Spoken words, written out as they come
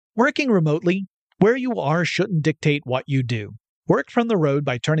Working remotely, where you are shouldn't dictate what you do. Work from the road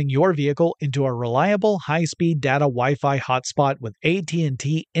by turning your vehicle into a reliable high-speed data Wi-Fi hotspot with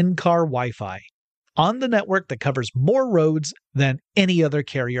AT&T in-car Wi-Fi. On the network that covers more roads than any other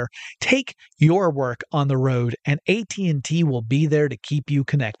carrier, take your work on the road and AT&T will be there to keep you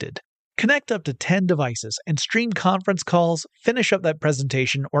connected. Connect up to 10 devices and stream conference calls, finish up that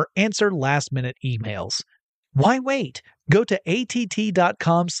presentation, or answer last-minute emails. Why wait? Go to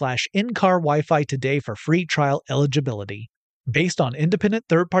att.com/in-car Wi-Fi today for free trial eligibility. Based on independent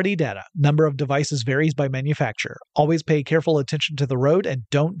third-party data, number of devices varies by manufacturer. Always pay careful attention to the road and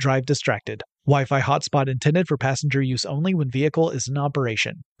don't drive distracted. Wi-Fi hotspot intended for passenger use only when vehicle is in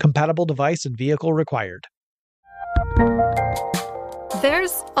operation. Compatible device and vehicle required.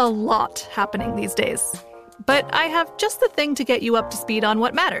 There's a lot happening these days, but I have just the thing to get you up to speed on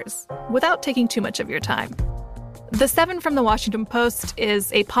what matters without taking too much of your time. The 7 from the Washington Post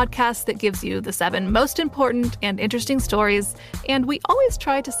is a podcast that gives you the 7 most important and interesting stories, and we always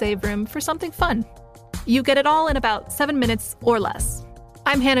try to save room for something fun. You get it all in about 7 minutes or less.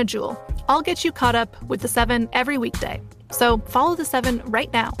 I'm Hannah Jewell. I'll get you caught up with the 7 every weekday. So follow the 7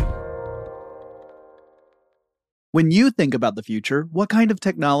 right now. When you think about the future, what kind of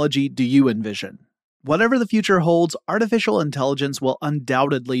technology do you envision? Whatever the future holds, artificial intelligence will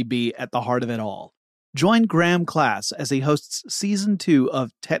undoubtedly be at the heart of it all. Join Graham Class as he hosts Season 2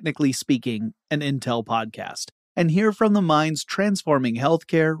 of Technically Speaking, an Intel podcast, and hear from the minds transforming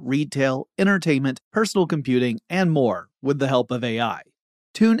healthcare, retail, entertainment, personal computing, and more with the help of AI.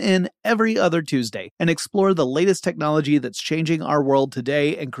 Tune in every other Tuesday and explore the latest technology that's changing our world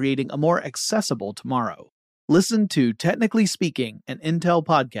today and creating a more accessible tomorrow. Listen to Technically Speaking, an Intel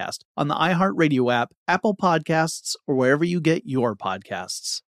podcast on the iHeartRadio app, Apple Podcasts, or wherever you get your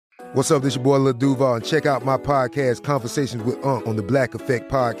podcasts. What's up, this your boy Lil Duval, and check out my podcast, Conversations with Unc, on the Black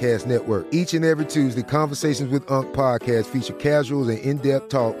Effect Podcast Network. Each and every Tuesday, Conversations with Unc podcast feature casuals and in-depth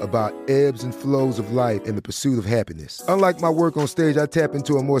talk about ebbs and flows of life and the pursuit of happiness. Unlike my work on stage, I tap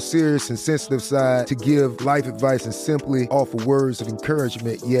into a more serious and sensitive side to give life advice and simply offer words of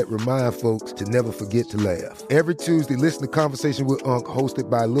encouragement, yet remind folks to never forget to laugh. Every Tuesday, listen to Conversations with Unc, hosted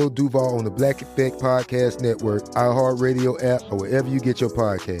by Lil Duval on the Black Effect Podcast Network, iHeartRadio app, or wherever you get your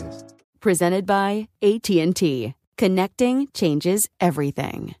podcasts. Presented by AT&T. Connecting changes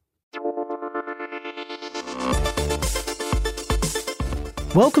everything.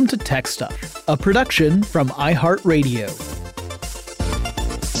 Welcome to Tech Stuff, a production from iHeartRadio.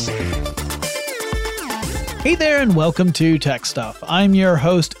 Hey there and welcome to Tech Stuff. I'm your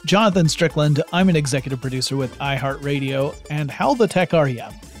host, Jonathan Strickland. I'm an executive producer with iHeartRadio. And how the tech are ya?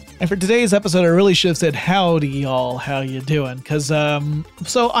 And for today's episode, I really should have said, howdy y'all, how you doing? Because,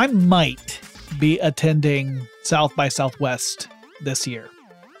 so I might be attending South by Southwest this year.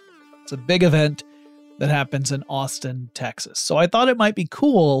 It's a big event that happens in Austin, Texas. So I thought it might be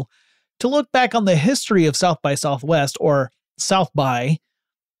cool to look back on the history of South by Southwest, or South by,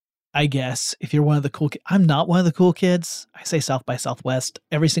 I guess, if you're one of the cool kids. I'm not one of the cool kids. I say South by Southwest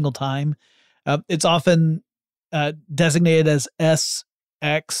every single time. It's often designated as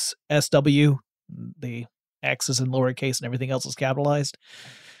SW, the X is in lowercase and everything else is capitalized.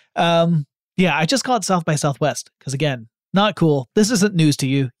 I just call it South by Southwest because, again, not cool. This isn't news to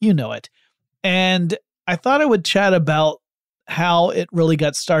you. You know it. And I thought I would chat about how it really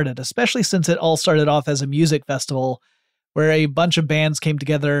got started, especially since it all started off as a music festival where a bunch of bands came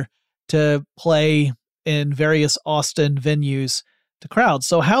together to play in various Austin venues to crowds.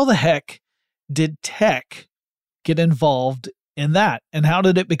 So how the heck did tech get involved in that? And how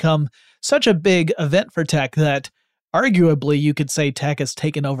did it become such a big event for tech that arguably you could say tech has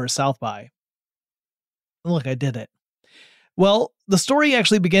taken over South by? Look, I did it. Well, the story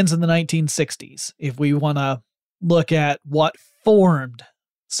actually begins in the 1960s, if we want to look at what formed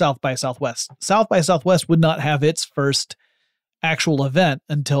South by Southwest. South by Southwest would not have its first actual event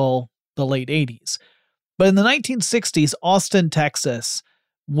until the late 80s. But in the 1960s, Austin, Texas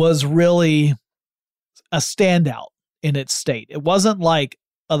was really a standout in its state. It wasn't like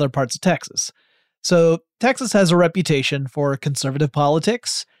other parts of Texas. So Texas has a reputation for conservative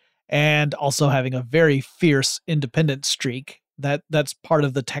politics and also having a very fierce independent streak. That's part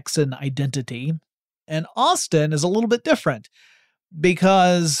of the Texan identity. And Austin is a little bit different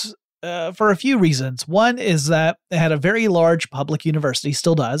because for a few reasons. One is that it had a very large public university,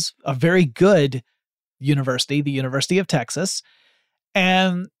 still does, a very good university, the University of Texas.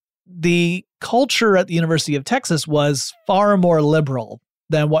 And the culture at the University of Texas was far more liberal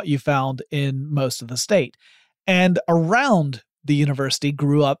than what you found in most of the state. And around the university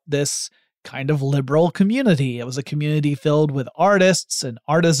grew up this kind of liberal community. It was a community filled with artists and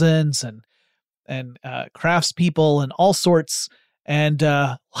artisans and craftspeople and all sorts, and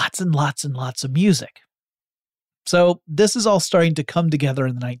lots and lots and lots of music. So this is all starting to come together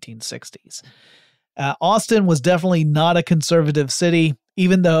in the 1960s. Austin was definitely not a conservative city,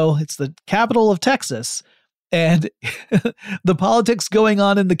 even though it's the capital of Texas. And the politics going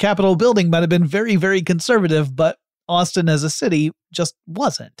on in the Capitol building might have been very, very conservative, but Austin as a city just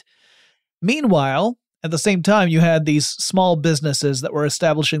wasn't. Meanwhile, at the same time, you had these small businesses that were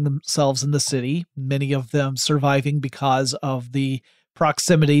establishing themselves in the city, many of them surviving because of the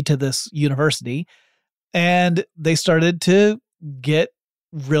proximity to this university. And they started to get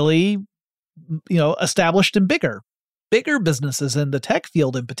really, established and bigger businesses in the tech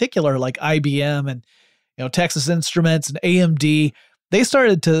field in particular, like IBM and Texas Instruments and AMD. They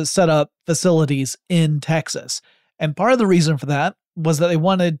started to set up facilities in Texas. And part of the reason for that was that they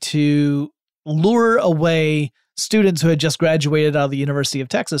wanted to lure away students who had just graduated out of the University of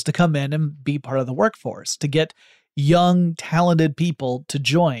Texas to come in and be part of the workforce, to get young, talented people to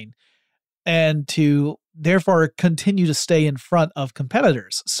join and to therefore continue to stay in front of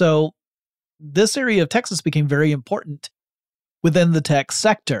competitors. So this area of Texas became very important within the tech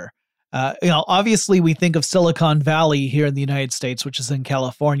sector. Obviously we think of Silicon Valley here in the United States, which is in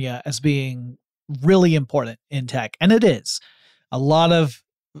California, as being really important in tech. And it is. A lot of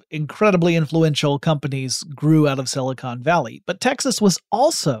incredibly influential companies grew out of Silicon Valley. But Texas was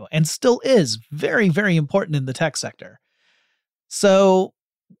also, and still is, very, very important in the tech sector. So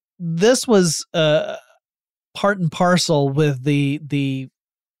this was part and parcel with the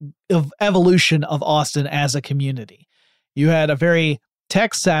evolution of Austin as a community. You had a very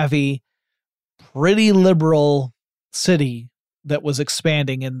tech-savvy, pretty liberal city that was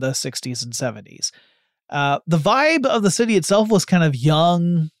expanding in the 60s and 70s. The vibe of the city itself was kind of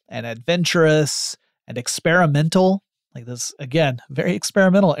young and adventurous and experimental. Like this, again, very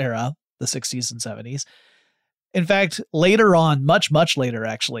experimental era, the 60s and 70s. In fact, later on, much, much later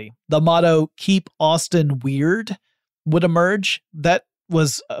actually, the motto, "Keep Austin Weird," would emerge. That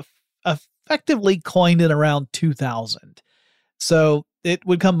was effectively coined in around 2000. So it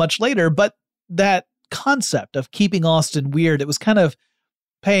would come much later, but that concept of keeping Austin weird, it was kind of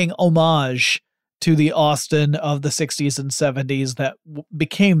paying homage to the Austin of the 60s and 70s that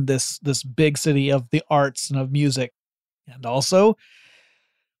became this big city of the arts and of music and also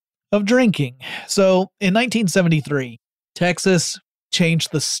of drinking. So in 1973, Texas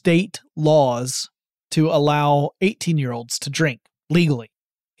changed the state laws to allow 18-year-olds to drink legally.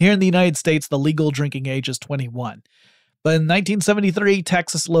 Here in the United States, the legal drinking age is 21. But in 1973,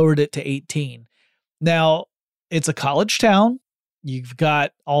 Texas lowered it to 18. Now, it's a college town. You've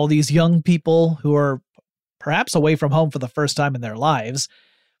got all these young people who are perhaps away from home for the first time in their lives.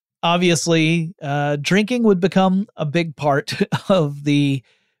 Obviously, drinking would become a big part of the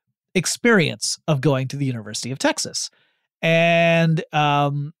experience of going to the University of Texas. And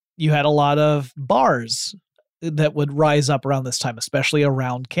you had a lot of bars that would rise up around this time, especially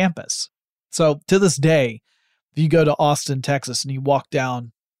around campus. So to this day, if you go to Austin, Texas, and you walk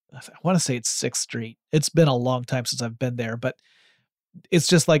down, I want to say it's 6th Street. It's been a long time since I've been there, but it's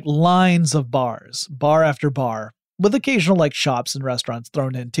just like lines of bars, bar after bar, with occasional like shops and restaurants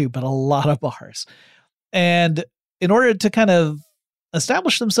thrown in too, but a lot of bars. And in order to kind of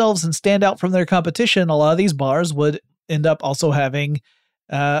establish themselves and stand out from their competition, a lot of these bars would end up also having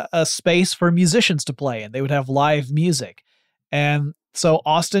a space for musicians to play, and they would have live music. And so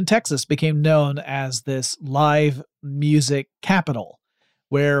Austin, Texas became known as this live music capital,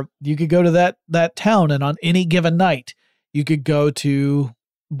 where you could go to that town, and on any given night, you could go to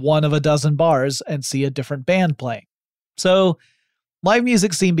one of a dozen bars and see a different band playing. So live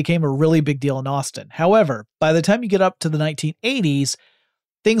music scene became a really big deal in Austin. However, by the time you get up to the 1980s,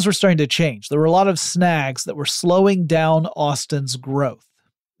 things were starting to change. There were a lot of snags that were slowing down Austin's growth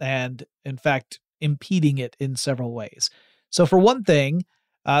and, in fact, impeding it in several ways. So for one thing,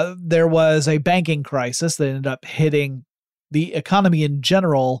 there was a banking crisis that ended up hitting the economy in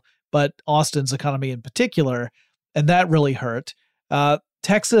general, but Austin's economy in particular, and that really hurt.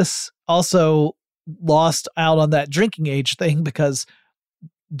 Texas also lost out on that drinking age thing because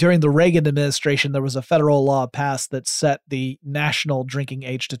during the Reagan administration, there was a federal law passed that set the national drinking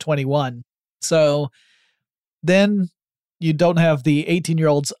age to 21. So then you don't have the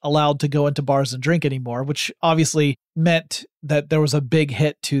 18-year-olds allowed to go into bars and drink anymore, which obviously meant that there was a big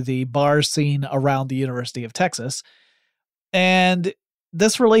hit to the bar scene around the University of Texas. And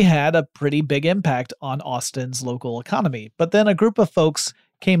this really had a pretty big impact on Austin's local economy. But then a group of folks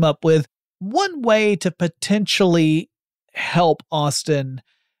came up with one way to potentially help Austin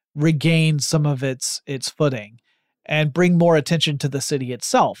regain some of its footing and bring more attention to the city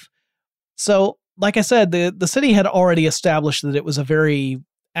itself. So, like I said, the city had already established that it was a very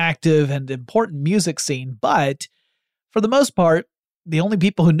active and important music scene, but for the most part, the only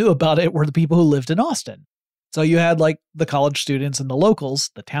people who knew about it were the people who lived in Austin. So you had like the college students and the locals,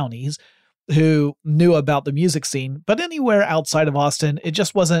 the townies, who knew about the music scene, but anywhere outside of Austin, it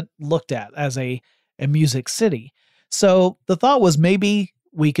just wasn't looked at as a music city. So the thought was maybe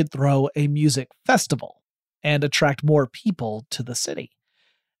we could throw a music festival and attract more people to the city.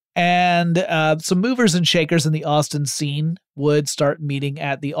 And some movers and shakers in the Austin scene would start meeting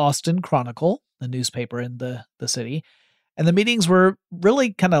at the Austin Chronicle, the newspaper in the city. And the meetings were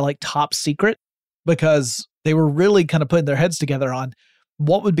really kind of like top secret because they were really kind of putting their heads together on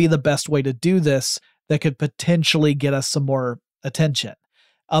what would be the best way to do this that could potentially get us some more attention.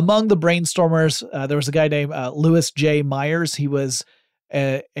 Among the brainstormers, there was a guy named Louis J. Myers. He was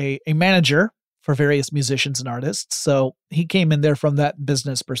a manager for various musicians and artists, so he came in there from that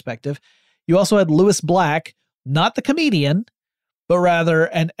business perspective. You also had Louis Black, not the comedian, but rather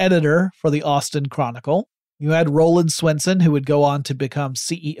an editor for the Austin Chronicle. You had Roland Swenson, who would go on to become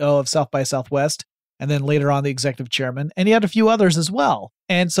CEO of South by Southwest, and then later on the executive chairman, and you had a few others as well.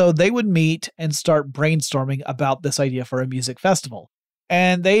 And so they would meet and start brainstorming about this idea for a music festival.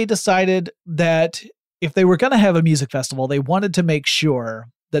 And they decided that if they were going to have a music festival, they wanted to make sure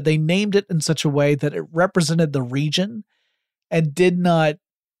that they named it in such a way that it represented the region and did not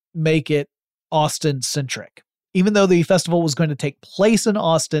make it Austin-centric. Even though the festival was going to take place in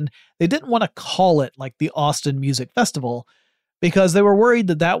Austin, they didn't want to call it like the Austin Music Festival because they were worried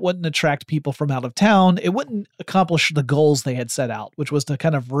that that wouldn't attract people from out of town. It wouldn't accomplish the goals they had set out, which was to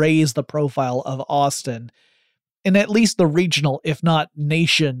kind of raise the profile of Austin in at least the regional, if not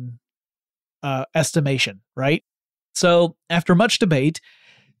nation, estimation, right? So after much debate,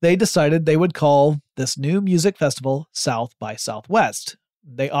 they decided they would call this new music festival South by Southwest.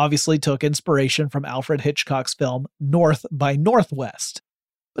 They obviously took inspiration from Alfred Hitchcock's film North by Northwest.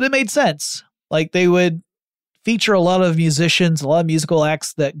 But it made sense. Like they would feature a lot of musicians, a lot of musical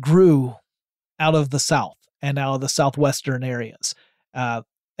acts that grew out of the South and out of the Southwestern areas.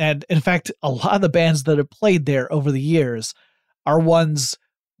 And in fact, a lot of the bands that have played there over the years are ones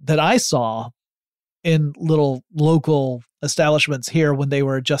that I saw in little local establishments here when they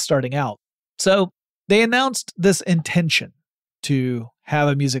were just starting out. So they announced this intention to have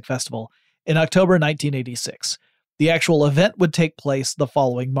a music festival in October 1986. The actual event would take place the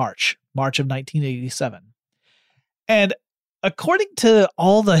following March of 1987. And according to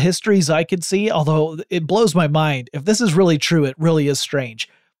all the histories I could see, although it blows my mind, if this is really true, it really is strange.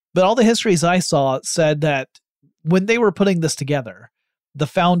 But all the histories I saw said that when they were putting this together, the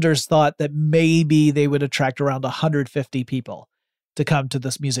founders thought that maybe they would attract around 150 people to come to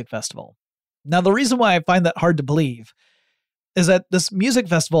this music festival. Now, the reason why I find that hard to believe is that this music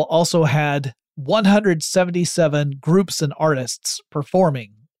festival also had 177 groups and artists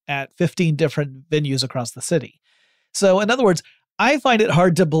performing at 15 different venues across the city. So, in other words, I find it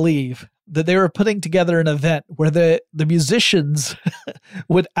hard to believe that they were putting together an event where the musicians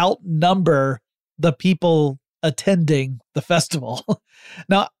would outnumber the people attending the festival.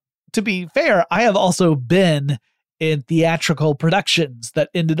 Now, to be fair, I have also been in theatrical productions that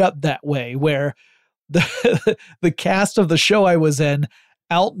ended up that way, where the cast of the show I was in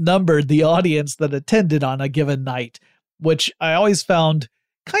outnumbered the audience that attended on a given night, which I always found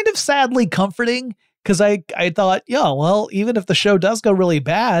kind of sadly comforting because I thought, yeah, well, even if the show does go really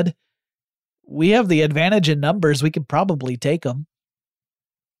bad, we have the advantage in numbers. We could probably take them.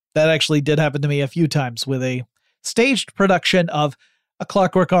 That actually did happen to me a few times with a staged production of A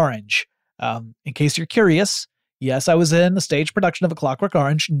Clockwork Orange. In case you're curious, yes, I was in a stage production of A Clockwork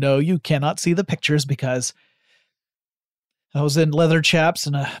Orange. No, you cannot see the pictures because I was in leather chaps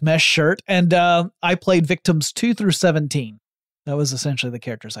and a mesh shirt, and I played victims 2 through 17. That was essentially the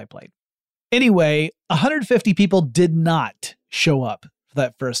characters I played. Anyway, 150 people did not show up for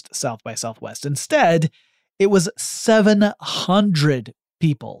that first South by Southwest. Instead, it was 700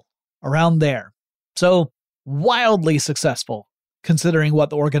 people around there. So wildly successful considering what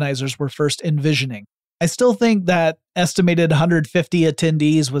the organizers were first envisioning. I still think that estimated 150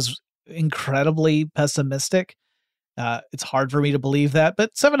 attendees was incredibly pessimistic. It's hard for me to believe that,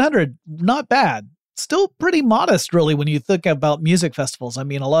 but 700, not bad. Still pretty modest, really, when you think about music festivals. I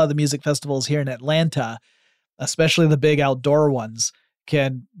mean, a lot of the music festivals here in Atlanta, especially the big outdoor ones,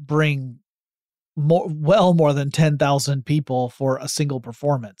 can bring more than 10,000 people for a single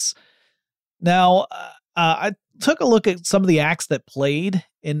performance. Now, I took a look at some of the acts that played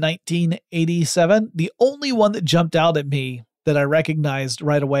in 1987. The only one that jumped out at me that I recognized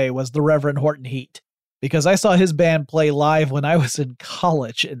right away was the Reverend Horton Heat, because I saw his band play live when I was in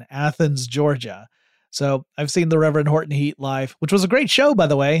college in Athens, Georgia. So I've seen the Reverend Horton Heat live, which was a great show, by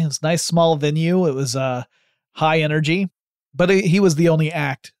the way. It was a nice small venue. It was high energy, but he was the only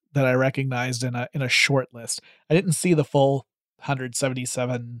act that I recognized in a short list. I didn't see the full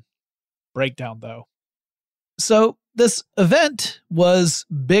 177 breakdown though. So this event was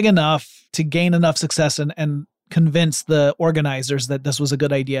big enough to gain enough success and convince the organizers that this was a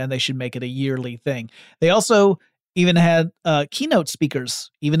good idea and they should make it a yearly thing. They also even had keynote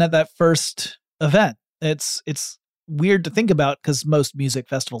speakers, even at that first event. It's weird to think about because most music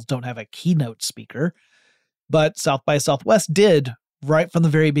festivals don't have a keynote speaker, but South by Southwest did right from the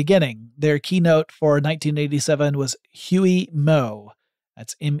very beginning. Their keynote for 1987 was Huey Meaux.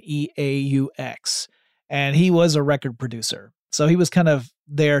 That's Meaux. And he was a record producer. So he was kind of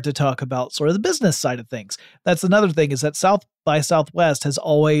there to talk about sort of the business side of things. That's another thing, is that South by Southwest has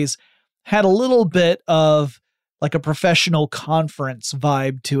always had a little bit of like a professional conference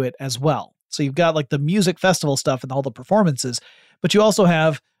vibe to it as well. So you've got like the music festival stuff and all the performances, but you also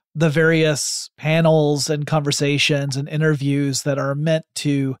have the various panels and conversations and interviews that are meant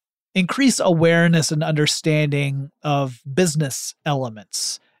to increase awareness and understanding of business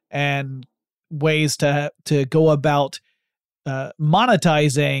elements and ways to go about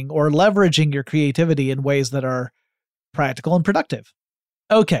monetizing or leveraging your creativity in ways that are practical and productive.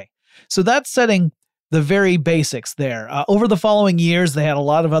 Okay, so that's setting the very basics there. Over the following years, they had a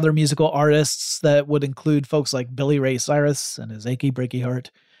lot of other musical artists that would include folks like Billy Ray Cyrus and his Achy Breaky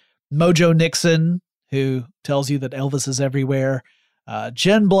Heart, Mojo Nixon, who tells you that Elvis is everywhere,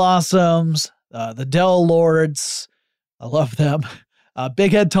 Gin Blossoms, the Del Lords, I love them,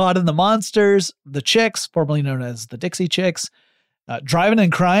 Big Head Todd and the Monsters, the Chicks, formerly known as the Dixie Chicks, Driving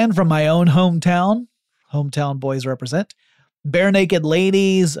and Crying from my own hometown boys represent, Bare Naked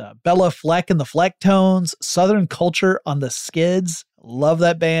Ladies, Bella Fleck and the Flecktones, Southern Culture on the Skids, love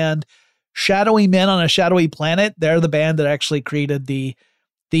that band, Shadowy Men on a Shadowy Planet, they're the band that actually created the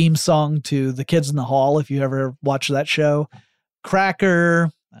theme song to The Kids in the Hall, if you ever watched that show, Cracker,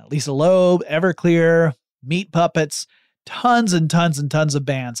 Lisa Loeb, Everclear, Meat Puppets, tons and tons and tons of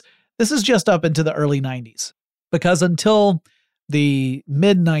bands. This is just up into the early 90s, because until the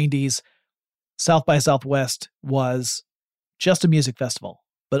mid 90s, South by Southwest was just a music festival,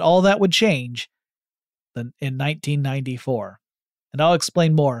 but all that would change in 1994. And I'll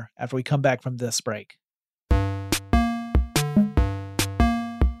explain more after we come back from this break.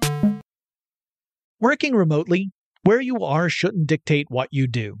 Working remotely, where you are shouldn't dictate what you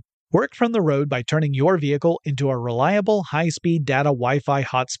do. Work from the road by turning your vehicle into a reliable high-speed data Wi-Fi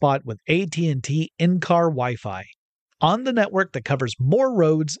hotspot with AT&T in-car Wi-Fi. On the network that covers more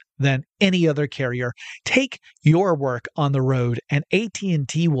roads than any other carrier, take your work on the road and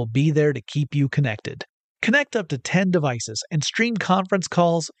AT&T will be there to keep you connected. Connect up to 10 devices and stream conference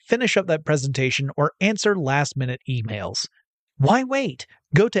calls, finish up that presentation, or answer last-minute emails. Why wait?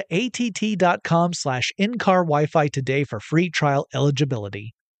 Go to att.com/in-car Wi-Fi today for free trial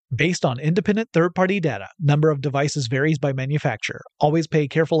eligibility. Based on independent third-party data, number of devices varies by manufacturer. Always pay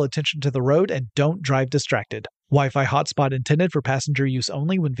careful attention to the road and don't drive distracted. Wi-Fi hotspot intended for passenger use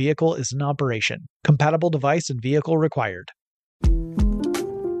only when vehicle is in operation. Compatible device and vehicle required.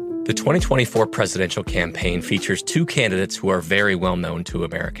 The 2024 presidential campaign features two candidates who are very well known to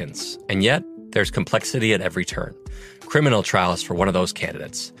Americans. And yet, there's complexity at every turn. Criminal trials for one of those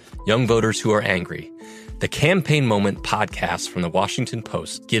candidates. Young voters who are angry. The Campaign Moment podcast from the Washington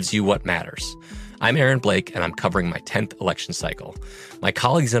Post gives you what matters. I'm Aaron Blake, and I'm covering my 10th election cycle. My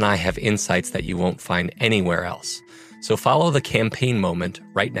colleagues and I have insights that you won't find anywhere else. So follow the Campaign Moment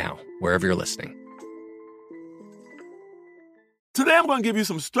right now, wherever you're listening. Today I'm going to give you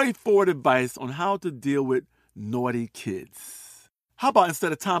some straightforward advice on how to deal with naughty kids. How about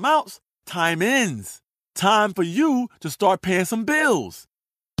instead of timeouts, time-ins? Time for you to start paying some bills.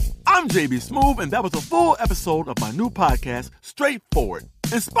 I'm JB Smoove, and that was a full episode of my new podcast, Straightforward,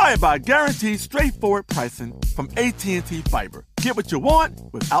 inspired by guaranteed straightforward pricing from AT&T Fiber. Get what you want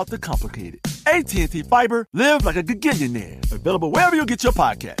without the complicated. AT&T Fiber, live like a gigillionaire. Available wherever you get your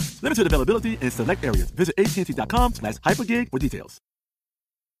podcasts. Limited availability in select areas. Visit AT&T.com/hypergig for details.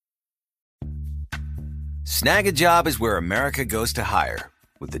 Snag a Job is where America goes to hire,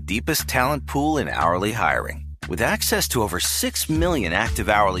 with the deepest talent pool in hourly hiring. With access to over 6 million active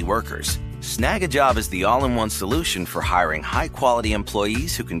hourly workers, Snag a Job is the all-in-one solution for hiring high-quality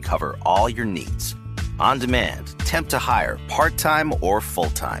employees who can cover all your needs. On demand, temp to hire, part-time or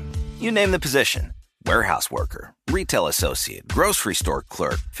full-time. You name the position, Warehouse worker, retail associate, grocery store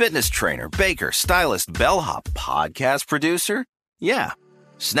clerk, fitness trainer, baker, stylist, bellhop, podcast producer? Yeah,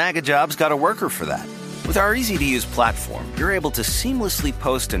 Snag-a-Job's got a worker for that. With our easy-to-use platform, you're able to seamlessly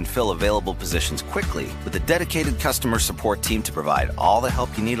post and fill available positions quickly with a dedicated customer support team to provide all the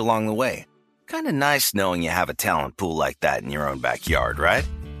help you need along the way. Kind of nice knowing you have a talent pool like that in your own backyard, right?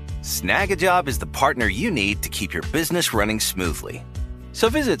 Snag-a-Job is the partner you need to keep your business running smoothly. So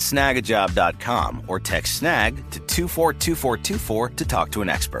visit snagajob.com or text snag to 242424 to talk to an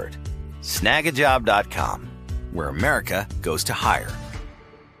expert. Snagajob.com, where America goes to hire.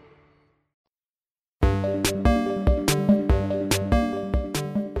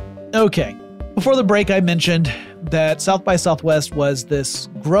 Okay, before the break, I mentioned that South by Southwest was this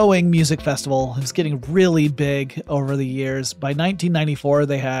growing music festival. It was getting really big over the years. By 1994,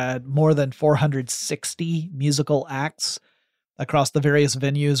 they had more than 460 musical acts across the various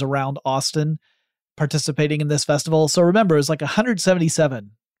venues around Austin participating in this festival. So remember, it was like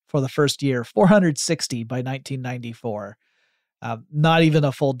 177 for the first year, 460 by 1994. Not even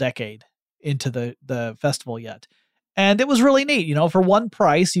a full decade into the festival yet. And it was really neat. You know, for one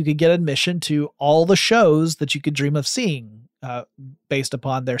price, you could get admission to all the shows that you could dream of seeing based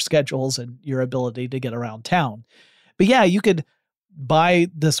upon their schedules and your ability to get around town. But yeah, you could buy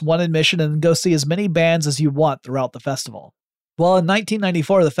this one admission and go see as many bands as you want throughout the festival. Well, in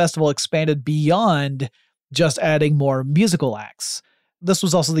 1994, the festival expanded beyond just adding more musical acts. This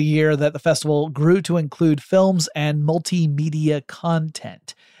was also the year that the festival grew to include films and multimedia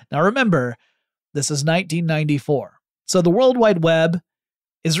content. Now remember, this is 1994. So the World Wide Web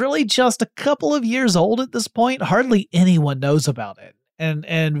is really just a couple of years old at this point. Hardly anyone knows about it.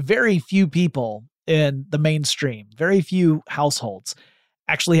 And very few people in the mainstream, very few households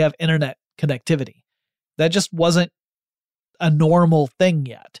actually have internet connectivity. That just wasn't a normal thing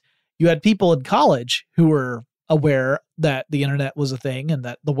yet. You had people in college who were aware that the internet was a thing and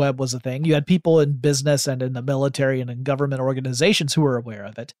that the web was a thing. You had people in business and in the military and in government organizations who were aware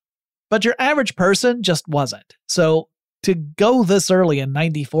of it. But your average person just wasn't. So to go this early in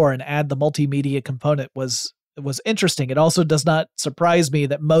 94 and add the multimedia component was interesting. It also does not surprise me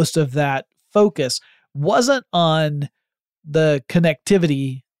that most of that focus wasn't on the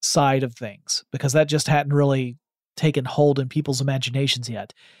connectivity side of things, because that just hadn't really taken hold in people's imaginations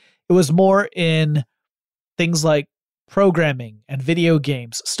yet. It was more in things like programming and video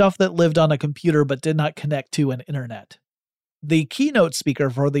games, stuff that lived on a computer but did not connect to an internet. The keynote speaker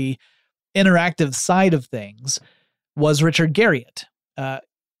for the interactive side of things was Richard Garriott.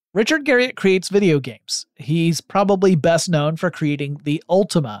 Richard Garriott creates video games. He's probably best known for creating the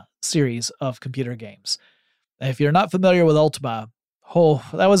Ultima series of computer games. If you're not familiar with Ultima,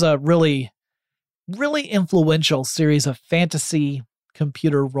 that was a really, really influential series of fantasy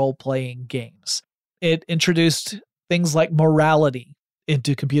computer role-playing games. It introduced things like morality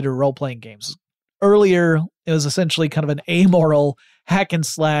into computer role-playing games. Earlier, it was essentially kind of an amoral hack and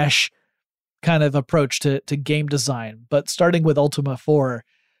slash kind of approach to game design. But starting with Ultima 4,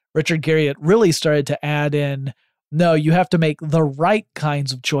 Richard Garriott really started to add in, no, you have to make the right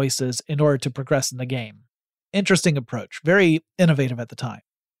kinds of choices in order to progress in the game. Interesting approach, very innovative at the time.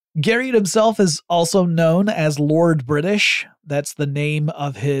 Garriott himself is also known as Lord British. That's the name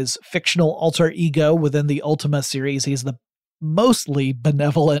of his fictional alter ego within the Ultima series. He's the mostly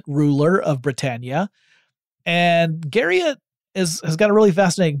benevolent ruler of Britannia. And Garriott has got a really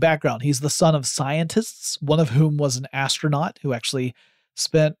fascinating background. He's the son of scientists, one of whom was an astronaut who actually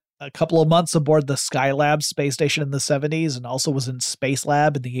spent a couple of months aboard the Skylab space station in the 70s and also was in Space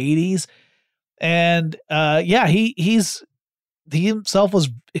Lab in the 80s. And he himself was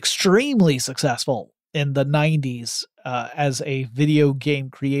extremely successful in the 90s as a video game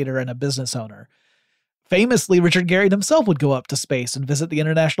creator and a business owner. Famously, Richard Garriott himself would go up to space and visit the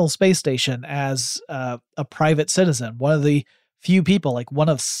International Space Station as a private citizen, one of the few people, like one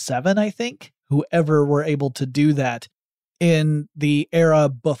of 7, I think, who ever were able to do that in the era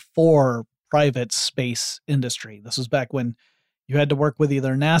before private space industry. This was back when you had to work with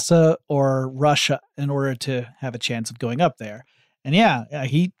either NASA or Russia in order to have a chance of going up there. And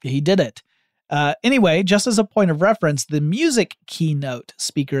he did it. Anyway, just as a point of reference, the music keynote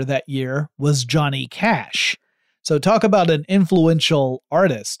speaker that year was Johnny Cash. So talk about an influential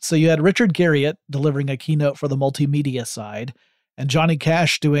artist. So you had Richard Garriott delivering a keynote for the multimedia side, and Johnny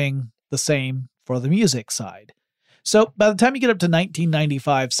Cash doing the same for the music side. So by the time you get up to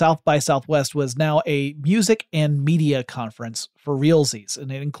 1995, South by Southwest was now a music and media conference for realsies,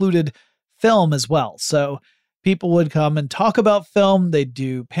 and it included film as well. So people would come and talk about film, they'd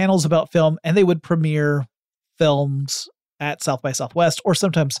do panels about film, and they would premiere films at South by Southwest or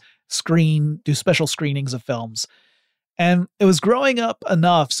sometimes do special screenings of films. And it was growing up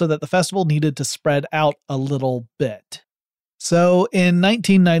enough so that the festival needed to spread out a little bit. So in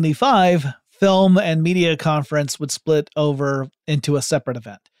 1995, Film and Media Conference would split over into a separate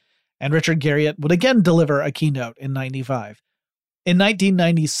event, and Richard Garriott would again deliver a keynote in 95. In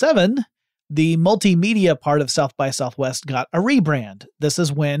 1997, the multimedia part of South by Southwest got a rebrand. This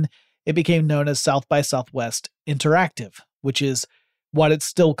is when it became known as South by Southwest Interactive, which is what it's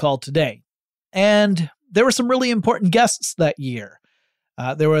still called today. And there were some really important guests that year.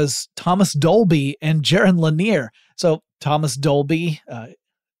 There was Thomas Dolby and Jaron Lanier. So Thomas Dolby,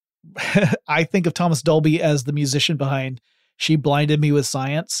 I think of Thomas Dolby as the musician behind She Blinded Me with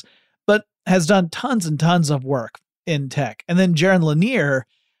Science, but has done tons and tons of work in tech. And then Jaron Lanier,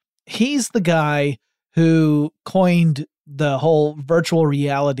 he's the guy who coined the whole virtual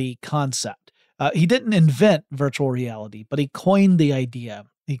reality concept. He didn't invent virtual reality, but he coined the idea.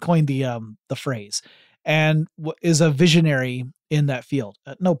 He coined the phrase, and is a visionary in that field.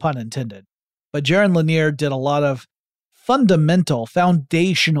 No pun intended. But Jaron Lanier did a lot of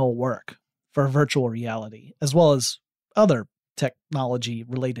foundational work for virtual reality, as well as other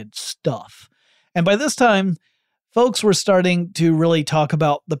technology-related stuff. And by this time, folks were starting to really talk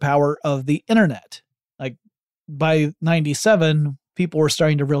about the power of the internet. Like by 97, people were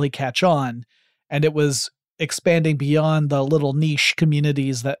starting to really catch on, and it was expanding beyond the little niche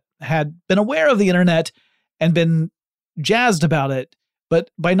communities that had been aware of the internet and been jazzed about it. But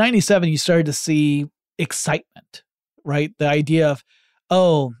by 97, you started to see excitement, right? The idea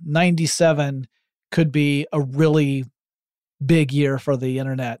of, 97 could be a really big year for the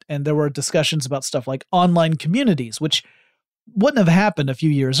internet. And there were discussions about stuff like online communities, which wouldn't have happened a few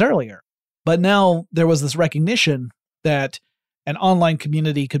years earlier. But now there was this recognition that an online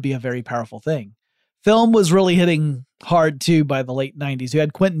community could be a very powerful thing. Film was really hitting hard too by the late 90s. You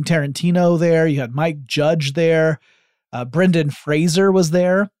had Quentin Tarantino there. You had Mike Judge there. Brendan Fraser was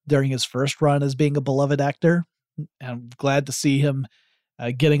there during his first run as being a beloved actor. I'm glad to see him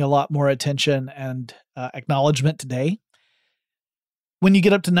getting a lot more attention and acknowledgement today. When you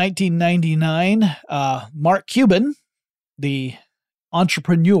get up to 1999, Mark Cuban, the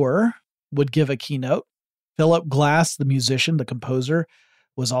entrepreneur, would give a keynote. Philip Glass, the musician, the composer,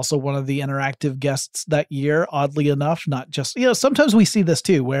 was also one of the interactive guests that year, oddly enough. Not just, sometimes we see this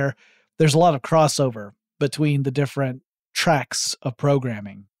too, where there's a lot of crossover between the different tracks of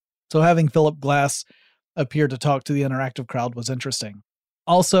programming. So having Philip Glass appear to talk to the interactive crowd was interesting.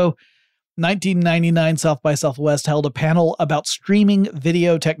 Also, 1999 South by Southwest held a panel about streaming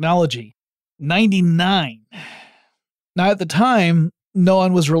video technology. 99. Now, at the time, no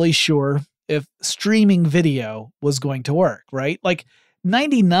one was really sure if streaming video was going to work, right? Like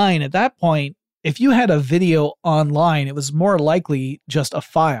 99, at that point, if you had a video online, it was more likely just a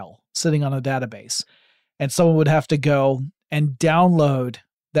file sitting on a database. And someone would have to go and download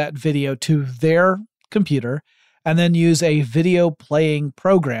that video to their computer and then use a video playing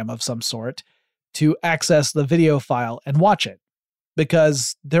program of some sort to access the video file and watch it.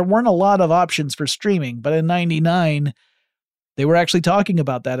 Because there weren't a lot of options for streaming, but in 99, they were actually talking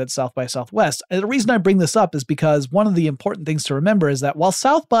about that at South by Southwest. And the reason I bring this up is because one of the important things to remember is that while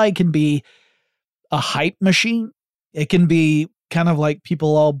South by can be a hype machine, it can be kind of like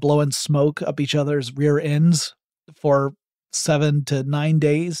people all blowing smoke up each other's rear ends for 7 to 9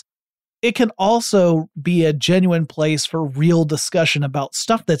 days. It can also be a genuine place for real discussion about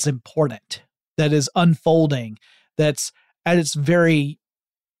stuff that's important, that is unfolding, that's at its very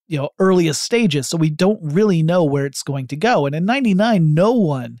earliest stages, so we don't really know where it's going to go. And in 99, no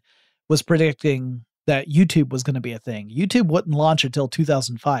one was predicting that YouTube was going to be a thing. YouTube wouldn't launch until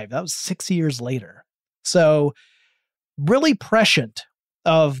 2005. That was 6 years later. So really prescient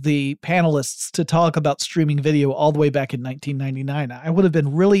of the panelists to talk about streaming video all the way back in 1999. I would have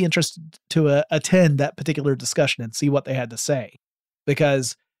been really interested to attend that particular discussion and see what they had to say.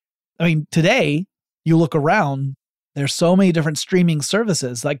 Because, today, you look around, there's so many different streaming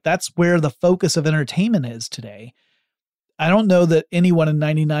services. Like, that's where the focus of entertainment is today. I don't know that anyone in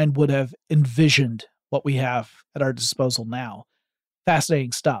 99 would have envisioned what we have at our disposal now.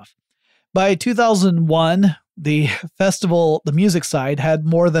 Fascinating stuff. By 2001, the festival, the music side, had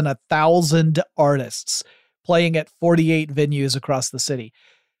more than 1,000 artists playing at 48 venues across the city.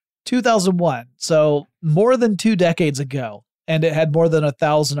 2001, so more than 2 decades ago, and it had more than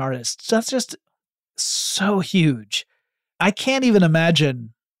 1,000 artists. That's just so huge. I can't even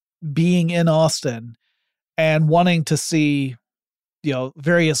imagine being in Austin and wanting to see,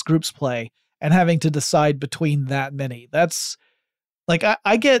 various groups play and having to decide between that many. That's Like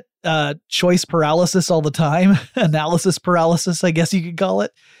I get choice paralysis all the time, analysis paralysis, I guess you could call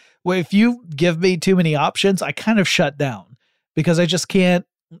it. Where if you give me too many options, I kind of shut down because I just can't.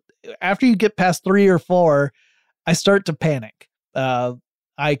 After you get past 3 or 4, I start to panic.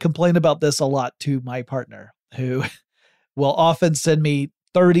 I complain about this a lot to my partner, who will often send me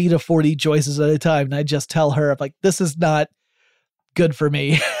 30 to 40 choices at a time. And I just tell her, like, this is not good for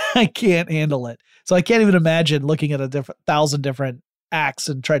me. I can't handle it. So I can't even imagine looking at 1,000 different acts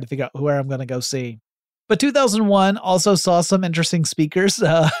and trying to figure out where I'm going to go see. But 2001 also saw some interesting speakers.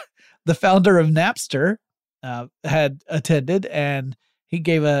 The founder of Napster had attended, and he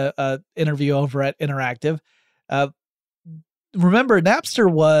gave a interview over at Interactive. Remember, Napster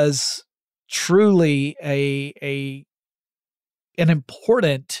was truly an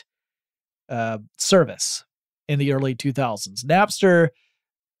important service in the early 2000s. Napster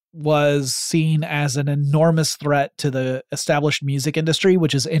was seen as an enormous threat to the established music industry,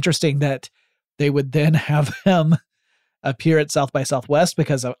 which is interesting that they would then have him appear at South by Southwest,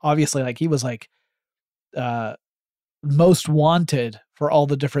 because obviously, like, he was like most wanted for all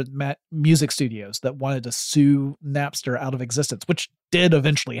the different music studios that wanted to sue Napster out of existence, which did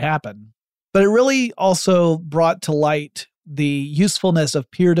eventually happen. But it really also brought to light the usefulness of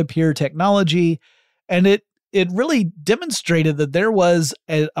peer-to-peer technology, and it really demonstrated that there was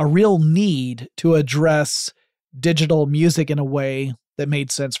a real need to address digital music in a way that made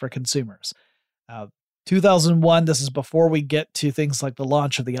sense for consumers. 2001, this is before we get to things like the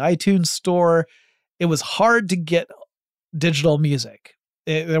launch of the iTunes Store. It was hard to get digital music.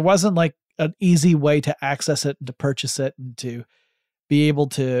 There wasn't like an easy way to access it and to purchase it and to be able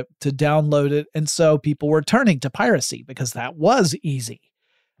to download it. And so people were turning to piracy because that was easy.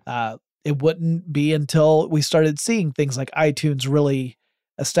 It wouldn't be until we started seeing things like iTunes really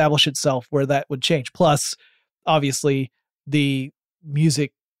establish itself where that would change. Plus, obviously, the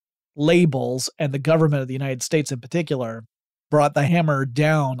music labels and the government of the United States in particular brought the hammer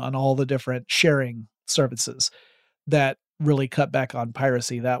down on all the different sharing services that really cut back on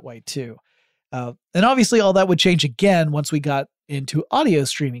piracy that way too. And obviously all that would change again once we got into audio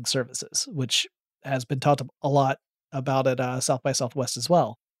streaming services, which has been talked a lot about at South by Southwest as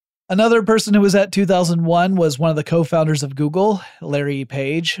well. Another person who was at 2001 was one of the co-founders of Google, Larry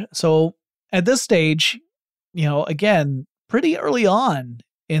Page. So at this stage, again, pretty early on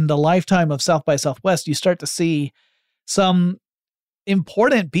in the lifetime of South by Southwest, you start to see some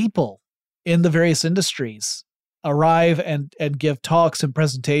important people in the various industries arrive and give talks and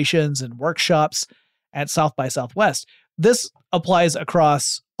presentations and workshops at South by Southwest. This applies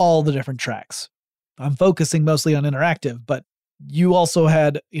across all the different tracks. I'm focusing mostly on interactive, but you also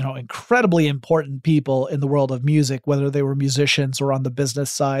had, incredibly important people in the world of music, whether they were musicians or on the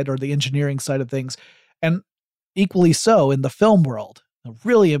business side or the engineering side of things, and equally so in the film world,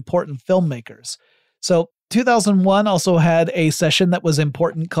 really important filmmakers. So 2001 also had a session that was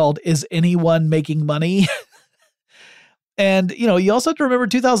important called Is Anyone Making Money? And, you also have to remember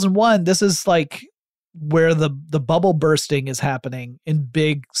 2001, this is like where the bubble bursting is happening in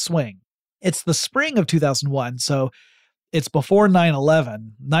big swing. It's the spring of 2001, so it's before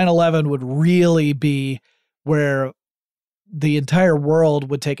 9/11. 9/11 would really be where the entire world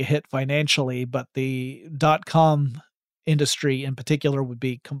would take a hit financially, but the .com industry in particular would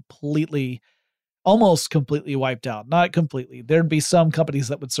be almost completely wiped out. Not completely. There'd be some companies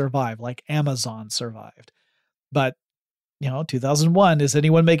that would survive, like Amazon survived. But 2001, is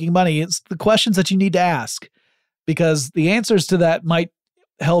anyone making money? It's the questions that you need to ask, because the answers to that might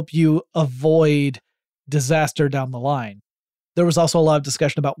help you avoid disaster down the line. There was also a lot of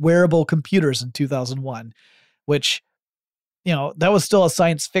discussion about wearable computers in 2001, which, that was still a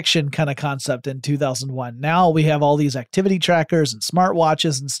science fiction kind of concept in 2001. Now we have all these activity trackers and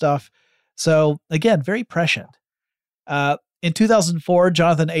smartwatches and stuff. So again, very prescient. In 2004,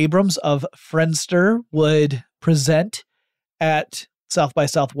 Jonathan Abrams of Friendster would present at South by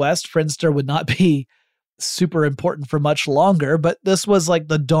Southwest. Friendster would not be super important for much longer, but this was like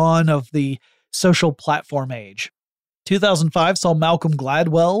the dawn of the social platform age. 2005 saw Malcolm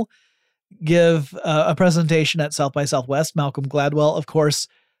Gladwell give a presentation at South by Southwest. Malcolm Gladwell, of course,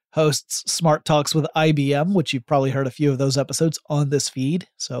 hosts Smart Talks with IBM, which you've probably heard a few of those episodes on this feed.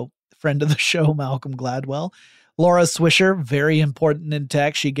 So friend of the show, Malcolm Gladwell. Laura Swisher, very important in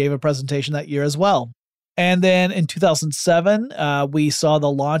tech. She gave a presentation that year as well. And then in 2007, we saw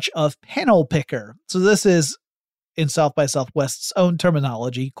the launch of Panel Picker. So this is, in South by Southwest's own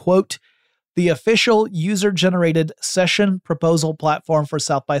terminology, quote, the official user-generated session proposal platform for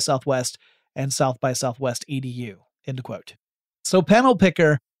South by Southwest and South by Southwest EDU, end quote. So Panel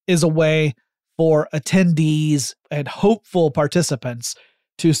Picker is a way for attendees and hopeful participants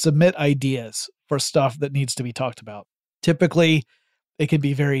to submit ideas for stuff that needs to be talked about. Typically, it can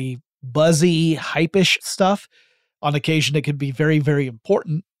be very buzzy, hype-ish stuff. On occasion, it can be very, very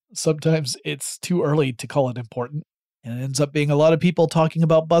important. Sometimes it's too early to call it important, and it ends up being a lot of people talking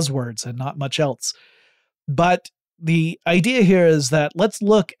about buzzwords and not much else. But the idea here is that let's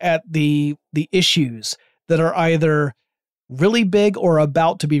look at the issues that are either really big or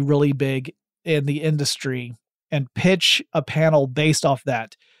about to be really big in the industry and pitch a panel based off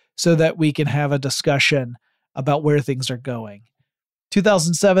that so that we can have a discussion about where things are going.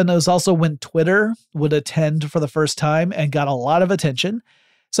 2007 is also when Twitter would attend for the first time and got a lot of attention.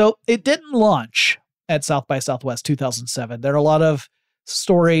 So it didn't launch at South by Southwest 2007. There are a lot of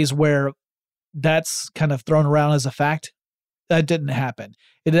stories where that's kind of thrown around as a fact. That didn't happen.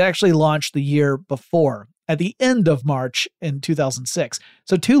 It had actually launched the year before, at the end of March in 2006.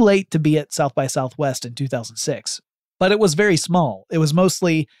 So too late to be at South by Southwest in 2006. But it was very small. It was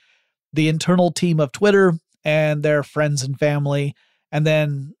mostly the internal team of Twitter and their friends and family, and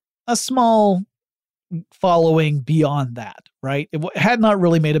then a small following beyond that, right? It had not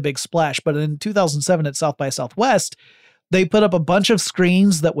really made a big splash, but in 2007 at South by Southwest, they put up a bunch of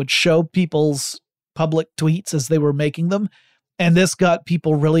screens that would show people's public tweets as they were making them, and this got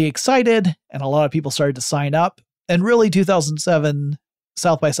people really excited, and a lot of people started to sign up. And really, 2007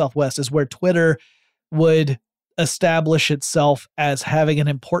 South by Southwest is where Twitter would establish itself as having an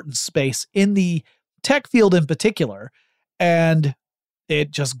important space in the tech field in particular, and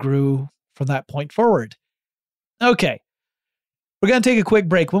it just grew from that point forward. Okay, we're going to take a quick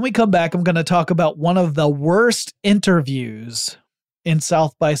break. When we come back, I'm going to talk about one of the worst interviews in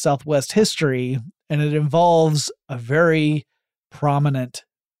South by Southwest history, and it involves a very prominent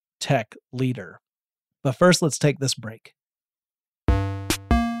tech leader. But first, let's take this break.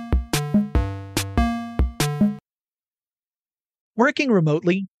 Working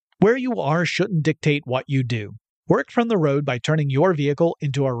remotely, where you are shouldn't dictate what you do. Work from the road by turning your vehicle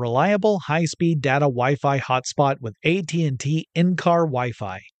into a reliable, high-speed data Wi-Fi hotspot with AT&T in-car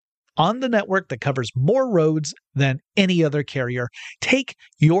Wi-Fi. On the network that covers more roads than any other carrier, take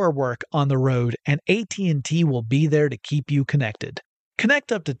your work on the road, and AT&T will be there to keep you connected.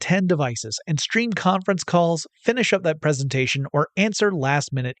 Connect up to 10 devices and stream conference calls, finish up that presentation, or answer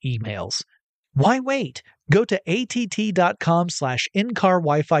last-minute emails. Why wait? Go to att.com/in-car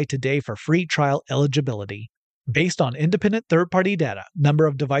Wi-Fi today for free trial eligibility. Based on independent third-party data, number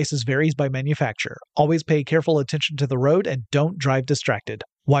of devices varies by manufacturer. Always pay careful attention to the road and don't drive distracted.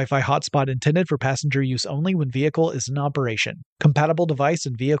 Wi-Fi hotspot intended for passenger use only when vehicle is in operation. Compatible device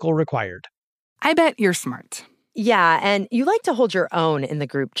and vehicle required. I bet you're smart. Yeah, and you like to hold your own in the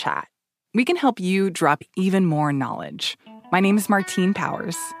group chat. We can help you drop even more knowledge. My name is Martine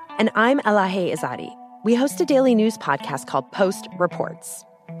Powers. And I'm Elahe Izadi. We host a daily news podcast called Post Reports.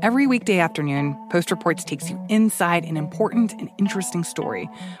 Every weekday afternoon, Post Reports takes you inside an important and interesting story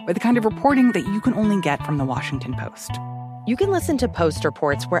with the kind of reporting that you can only get from the Washington Post. You can listen to Post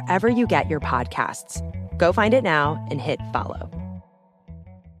Reports wherever you get your podcasts. Go find it now and hit follow.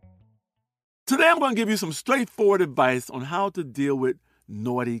 Today I'm going to give you some straightforward advice on how to deal with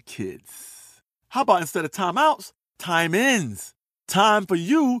naughty kids. How about instead of timeouts, time-ins? Time for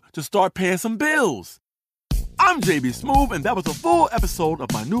you to start paying some bills. I'm JB Smoove, and that was a full episode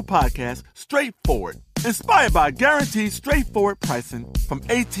of my new podcast, Straightforward, inspired by guaranteed straightforward pricing from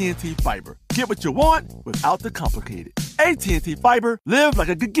AT&T Fiber. Get what you want without the complicated. AT&T Fiber, live like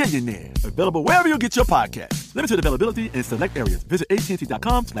a gigillionaire. Available wherever you get your podcast. Limited availability in select areas. Visit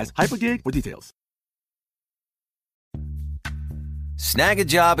AT&T.com/hypergig for details. Snag a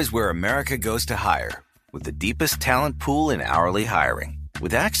Job is where America goes to hire, with the deepest talent pool in hourly hiring.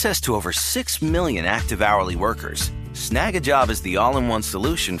 With access to over 6 million active hourly workers, Snag a Job is the all-in-one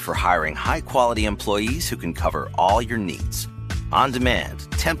solution for hiring high-quality employees who can cover all your needs. On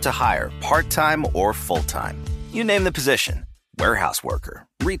demand, temp to hire, part-time or full-time. You name the position. Warehouse worker,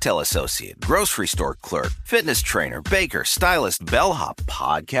 retail associate, grocery store clerk, fitness trainer, baker, stylist, bellhop,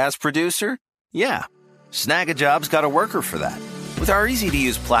 podcast producer. Yeah, Snag a Job's got a worker for that. With our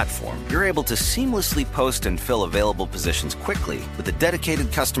easy-to-use platform, you're able to seamlessly post and fill available positions quickly with a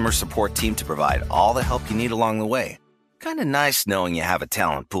dedicated customer support team to provide all the help you need along the way. Kind of nice knowing you have a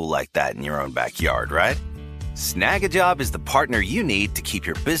talent pool like that in your own backyard, right? Snag a Job is the partner you need to keep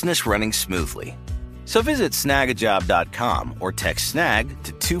your business running smoothly. So visit snagajob.com or text SNAG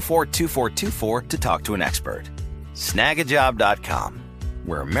to 242424 to talk to an expert. Snagajob.com,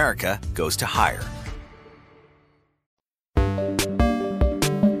 where America goes to hire.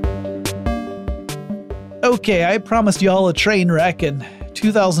 Okay, I promised y'all a train wreck, and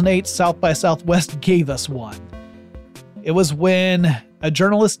 2008 South by Southwest gave us one. It was when a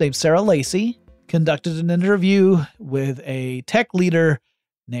journalist named Sarah Lacy conducted an interview with a tech leader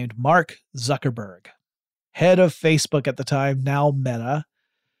named Mark Zuckerberg, head of Facebook at the time, now Meta.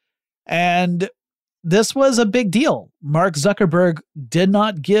 And this was a big deal. Mark Zuckerberg did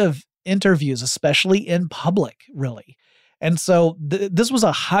not give interviews, especially in public, really. And so this was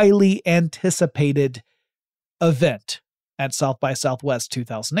a highly anticipated event at South by Southwest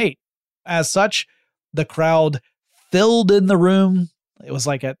 2008. As such, the crowd filled in the room. It was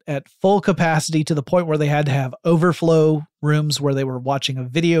like at full capacity, to the point where they had to have overflow rooms where they were watching a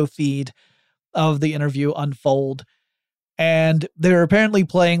video feed of the interview unfold. And they were apparently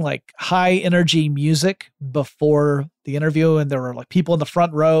playing like high energy music before the interview. And there were like people in the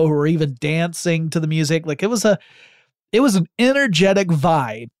front row who were even dancing to the music. Like it was an energetic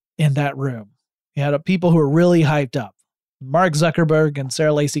vibe in that room. You had people who were really hyped up. Mark Zuckerberg and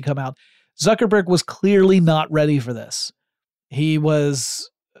Sarah Lacy come out. Zuckerberg was clearly not ready for this. He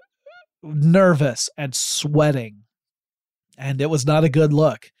was nervous and sweating, and it was not a good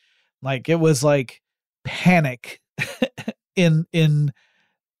look. Like it was like panic in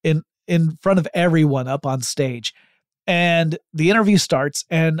front of everyone up on stage. And the interview starts,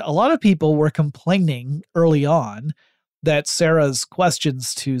 and a lot of people were complaining early on that Sarah's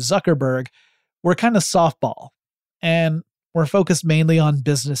questions to Zuckerberg were kind of softball and were focused mainly on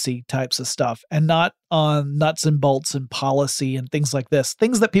businessy types of stuff and not on nuts and bolts and policy and things like this,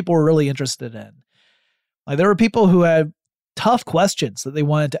 things that people were really interested in. Like there were people who had tough questions that they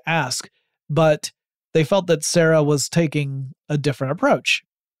wanted to ask, but they felt that Sarah was taking a different approach.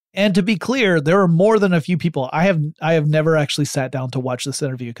 And to be clear, there were more than a few people. I have never actually sat down to watch this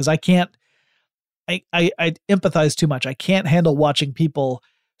interview because I empathize too much. I can't handle watching people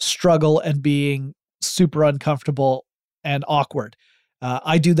struggle and being super uncomfortable and awkward.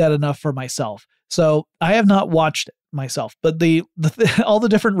 I do that enough for myself. So I have not watched it myself, but all the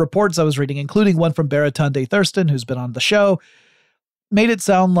different reports I was reading, including one from Baratunde Thurston, who's been on the show, made it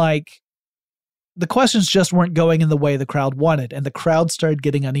sound like the questions just weren't going in the way the crowd wanted, and the crowd started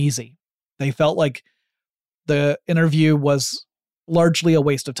getting uneasy. They felt like the interview was largely a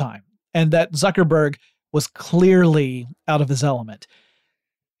waste of time, and that Zuckerberg was clearly out of his element.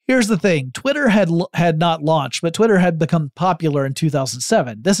 Here's the thing. Twitter had not launched, but Twitter had become popular in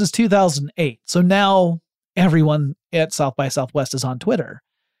 2007. This is 2008. So now everyone at South by Southwest is on Twitter.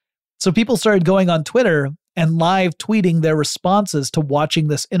 So people started going on Twitter and live tweeting their responses to watching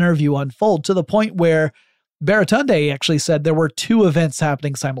this interview unfold, to the point where Baratunde actually said there were two events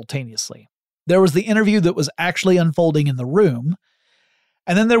happening simultaneously. There was the interview that was actually unfolding in the room,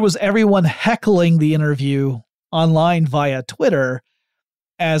 and then there was everyone heckling the interview online via Twitter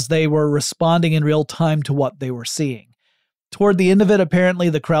as they were responding in real time to what they were seeing. Toward the end of it, apparently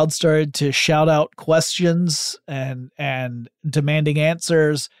the crowd started to shout out questions and demanding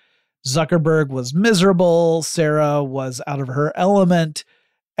answers. Zuckerberg was miserable. Sarah was out of her element,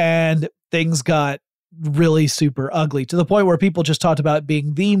 and things got really super ugly, to the point where people just talked about it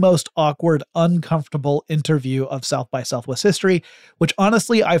being the most awkward, uncomfortable interview of South by Southwest history, which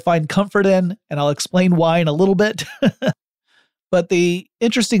honestly I find comfort in, and I'll explain why in a little bit. But the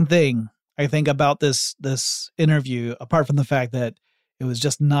interesting thing, I think, about this interview, apart from the fact that it was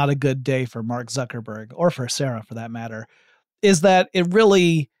just not a good day for Mark Zuckerberg, or for Sarah for that matter, is that it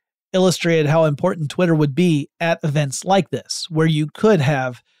really illustrated how important Twitter would be at events like this, where you could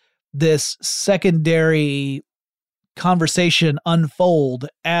have this secondary conversation unfold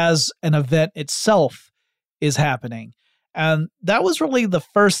as an event itself is happening. And that was really the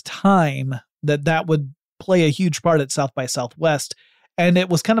first time that would play a huge part at South by Southwest. And it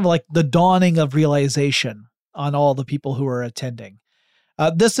was kind of like the dawning of realization on all the people who were attending.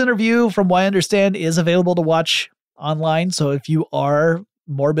 This interview, from what I understand, is available to watch online. So if you are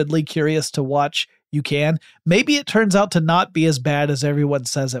morbidly curious to watch, you can. Maybe it turns out to not be as bad as everyone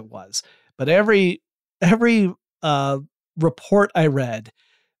says it was. But every report I read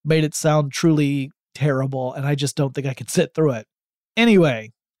made it sound truly terrible, and I just don't think I could sit through it.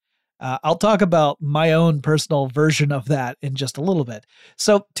 Anyway, I'll talk about my own personal version of that in just a little bit.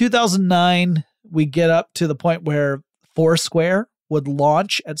 So 2009, we get up to the point where Foursquare would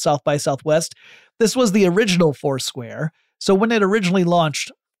launch at South by Southwest. This was the original Foursquare. So when it originally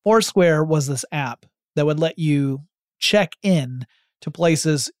launched, Foursquare was this app that would let you check in to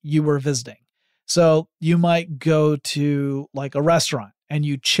places you were visiting. So you might go to like a restaurant and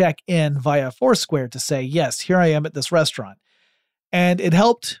you check in via Foursquare to say, yes, here I am at this restaurant. And it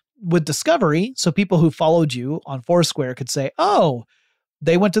helped with discovery. So people who followed you on Foursquare could say, oh,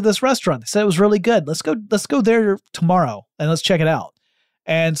 they went to this restaurant. They said it was really good. Let's go there tomorrow and let's check it out.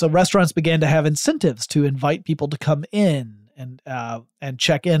 And so restaurants began to have incentives to invite people to come in and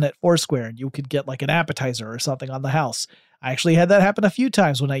check in at Foursquare, and you could get like an appetizer or something on the house. I actually had that happen a few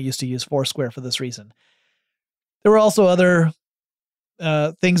times when I used to use Foursquare for this reason. There were also other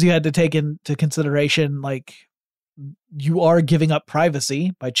things you had to take into consideration, like you are giving up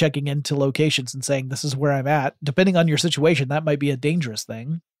privacy by checking into locations and saying, this is where I'm at. Depending on your situation, that might be a dangerous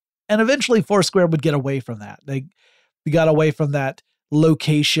thing. And eventually Foursquare would get away from that. They got away from that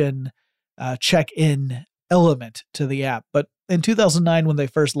location check-in element to the app. But in 2009, when they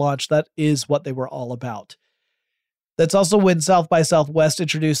first launched, that is what they were all about. That's also when South by Southwest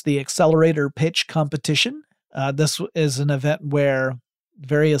introduced the Accelerator Pitch Competition. This is an event where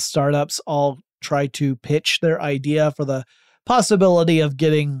various startups all try to pitch their idea for the possibility of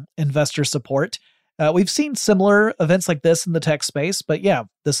getting investor support. We've seen similar events like this in the tech space, but yeah,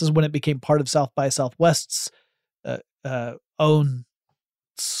 this is when it became part of South by Southwest's own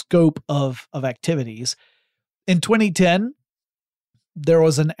scope of activities. In 2010, there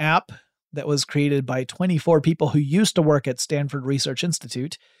was an app that was created by 24 people who used to work at Stanford Research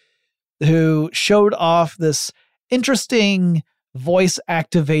Institute, who showed off this interesting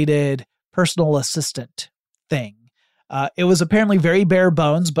voice-activated personal assistant thing. It was apparently very bare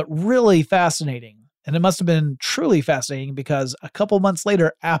bones, but really fascinating. And it must have been truly fascinating because a couple months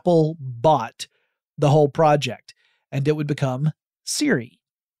later, Apple bought the whole project and it would become Siri.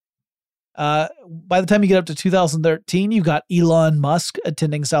 By the time you get up to 2013, you got Elon Musk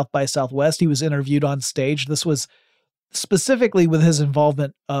attending South by Southwest. He was interviewed on stage. This was specifically with his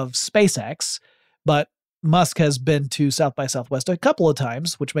involvement of SpaceX, but Musk has been to South by Southwest a couple of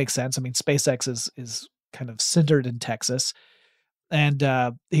times, which makes sense. I mean, SpaceX is kind of centered in Texas, and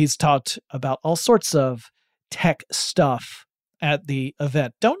he's talked about all sorts of tech stuff at the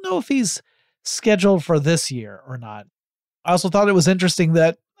event. Don't know if he's scheduled for this year or not. I also thought it was interesting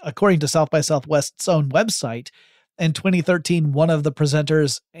that, according to South by Southwest's own website, in 2013, one of the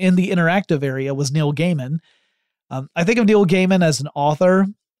presenters in the interactive area was Neil Gaiman. I think of Neil Gaiman as an author,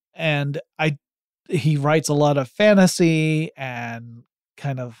 and he writes a lot of fantasy and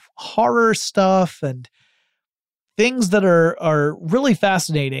kind of horror stuff and things that are really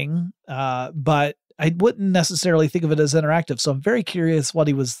fascinating, but I wouldn't necessarily think of it as interactive. So I'm very curious what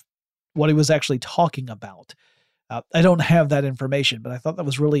he was actually talking about. I don't have that information, but I thought that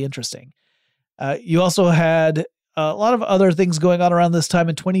was really interesting. You also had a lot of other things going on around this time.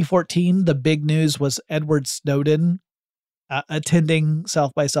 In 2014, the big news was Edward Snowden attending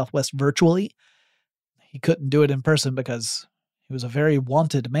South by Southwest virtually. He couldn't do it in person because he was a very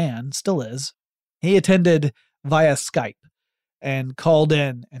wanted man, still is. He attended via Skype and called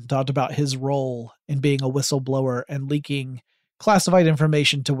in and talked about his role in being a whistleblower and leaking classified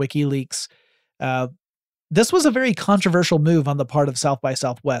information to WikiLeaks. This was a very controversial move on the part of South by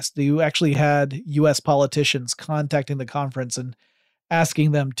Southwest. You actually had U.S. politicians contacting the conference and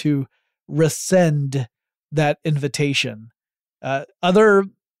asking them to rescind that invitation. Other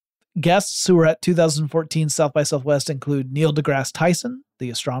guests who were at 2014 South by Southwest include Neil deGrasse Tyson, the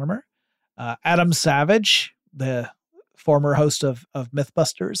astronomer, Adam Savage, the former host of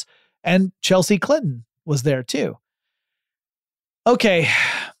Mythbusters, and Chelsea Clinton was there too. Okay,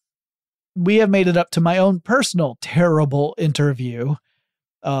 we have made it up to my own personal terrible interview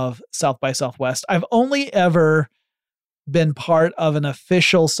of South by Southwest. I've only ever been part of an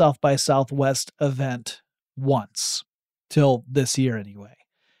official South by Southwest event once, till this year anyway.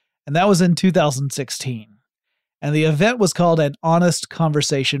 And that was in 2016. And the event was called An Honest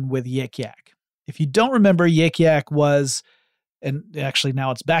Conversation with Yik Yak. If you don't remember, Yik Yak was, and actually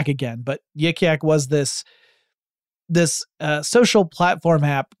now it's back again, but Yik Yak was this social platform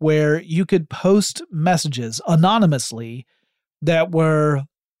app where you could post messages anonymously that were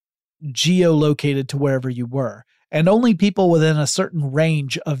geolocated to wherever you were. And only people within a certain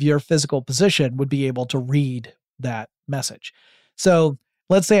range of your physical position would be able to read that message. So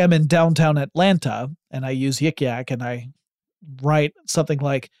let's say I'm in downtown Atlanta and I use Yik Yak and I write something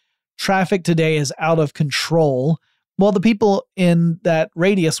like, traffic today is out of control. Well, the people in that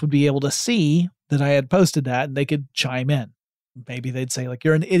radius would be able to see that I had posted that and they could chime in. Maybe they'd say, like,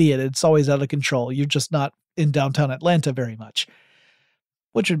 you're an idiot. It's always out of control. You're just not in downtown Atlanta very much,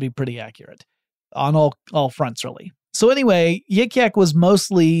 which would be pretty accurate on all fronts, really. So anyway, Yik Yak was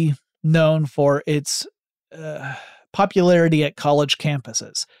mostly known for its popularity at college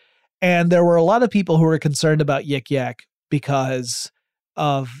campuses. And there were a lot of people who were concerned about Yik Yak because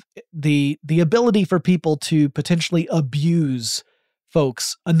of the ability for people to potentially abuse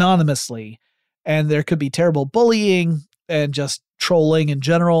folks anonymously. And there could be terrible bullying and just trolling in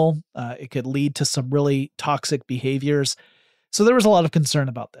general. It could lead to some really toxic behaviors. So there was a lot of concern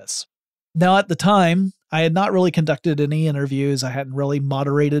about this. Now, at the time, I had not really conducted any interviews. I hadn't really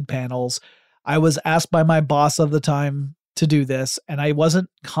moderated panels. I was asked by my boss of the time to do this, and I wasn't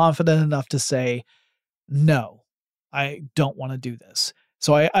confident enough to say, no, I don't want to do this.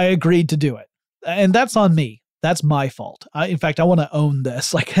 So I agreed to do it. And that's on me. That's my fault. In fact, I want to own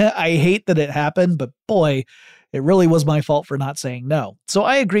this. Like, I hate that it happened, but boy, it really was my fault for not saying no. So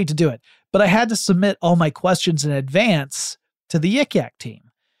I agreed to do it. But I had to submit all my questions in advance to the Yik Yak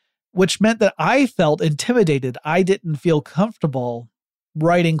team, which meant that I felt intimidated. I didn't feel comfortable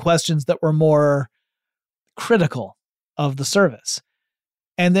writing questions that were more critical of the service.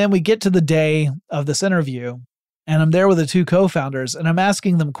 And then we get to the day of this interview, and I'm there with the two co-founders, and I'm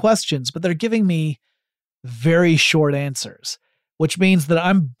asking them questions, but they're giving me very short answers, which means that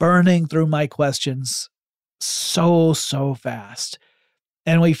I'm burning through my questions so fast.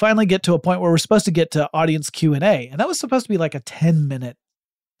 And we finally get to a point where we're supposed to get to audience Q&A, and that was supposed to be like a 10-minute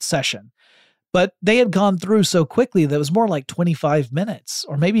session. But they had gone through so quickly that it was more like 25 minutes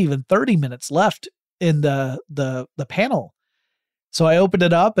or maybe even 30 minutes left in the panel. So I opened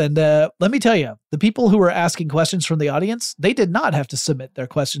it up, and let me tell you, the people who were asking questions from the audience, they did not have to submit their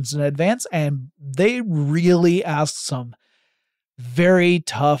questions in advance, and they really asked some very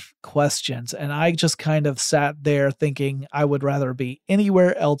tough questions. And I just kind of sat there thinking I would rather be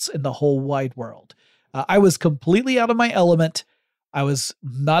anywhere else in the whole wide world. I was completely out of my element. I was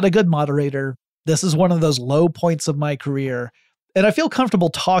not a good moderator. This is one of those low points of my career. And I feel comfortable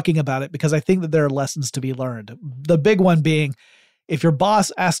talking about it because I think that there are lessons to be learned. The big one being, if your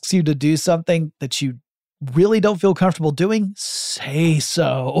boss asks you to do something that you really don't feel comfortable doing, say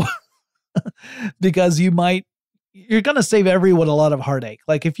so. Because you're going to save everyone a lot of heartache.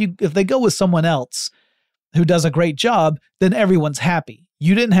 Like if they go with someone else who does a great job, then everyone's happy.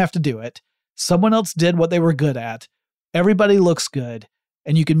 You didn't have to do it. Someone else did what they were good at. Everybody looks good,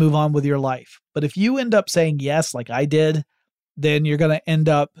 and you can move on with your life. But if you end up saying yes, like I did, then you're going to end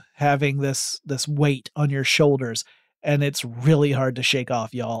up having this weight on your shoulders, and it's really hard to shake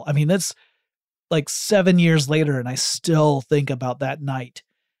off, y'all. I mean, it's like 7 years later, and I still think about that night.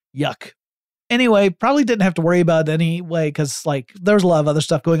 Yuck. Anyway, probably didn't have to worry about it anyway, because like there's a lot of other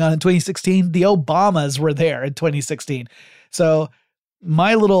stuff going on in 2016. The Obamas were there in 2016. So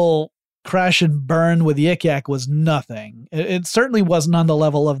my little crash and burn with Yik Yak was nothing. It certainly wasn't on the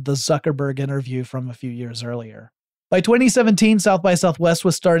level of the Zuckerberg interview from a few years earlier. By 2017, South by Southwest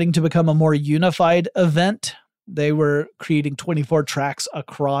was starting to become a more unified event. They were creating 24 tracks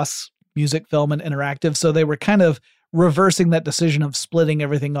across music, film, and interactive. So they were kind of reversing that decision of splitting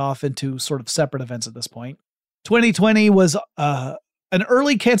everything off into sort of separate events at this point. 2020 was an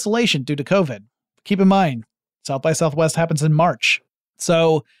early cancellation due to COVID. Keep in mind, South by Southwest happens in March.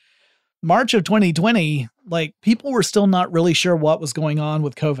 So March of 2020, like people were still not really sure what was going on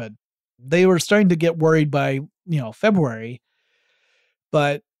with COVID. They were starting to get worried by, February,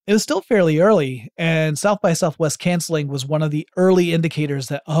 but it was still fairly early. And South by Southwest canceling was one of the early indicators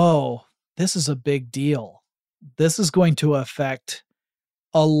that, oh, this is a big deal. This is going to affect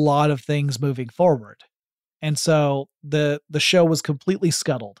a lot of things moving forward. And so the show was completely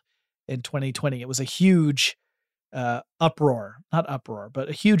scuttled in 2020. It was a huge not uproar, but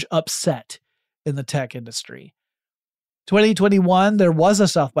a huge upset in the tech industry. 2021, there was a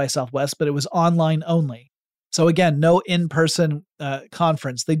South by Southwest, but it was online only. So again, no in-person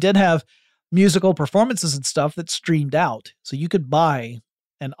conference. They did have musical performances and stuff that streamed out. So you could buy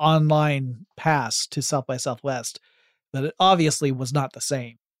an online pass to South by Southwest, but it obviously was not the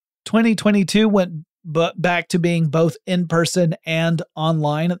same. 2022 went back to being both in-person and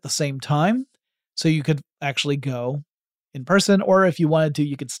online at the same time. So you could actually go in person, or if you wanted to,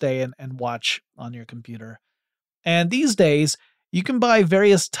 you could stay and watch on your computer. And these days, you can buy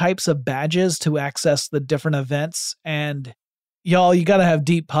various types of badges to access the different events. And y'all, you got to have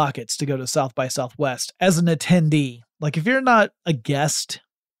deep pockets to go to South by Southwest as an attendee. Like if you're not a guest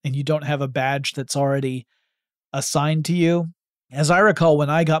and you don't have a badge that's already assigned to you, as I recall, when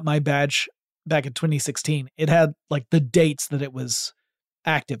I got my badge back in 2016, it had like the dates that it was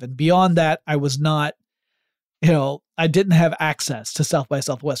active. And beyond that, I was not, I didn't have access to South by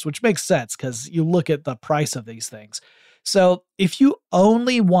Southwest, which makes sense because you look at the price of these things. So if you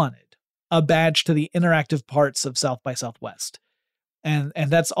only wanted a badge to the interactive parts of South by Southwest, and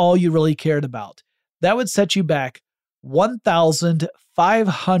that's all you really cared about, that would set you back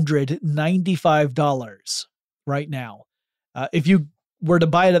 $1,595 right now. If you were to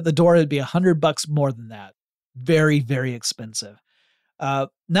buy it at the door, it'd be $100 more than that. Very, very expensive. Now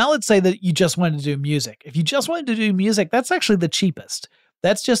let's say that you just wanted to do music. If you just wanted to do music, that's actually the cheapest.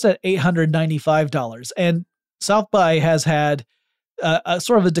 That's just at $895. And South by has had a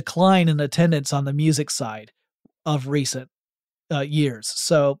sort of a decline in attendance on the music side of recent years.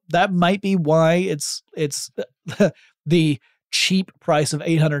 So that might be why it's the cheap price of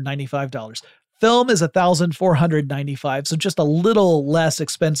 $895. Film is $1,495, so just a little less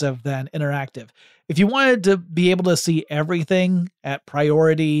expensive than interactive. If you wanted to be able to see everything at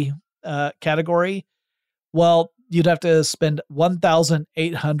priority category, well, you'd have to spend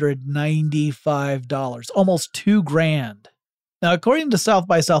 $1,895, almost $2,000. Now, according to South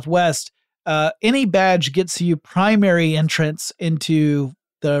by Southwest, any badge gets you primary entrance into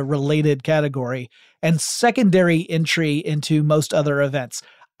the related category and secondary entry into most other events.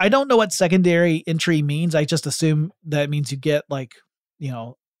 I don't know what secondary entry means. I just assume that means you get not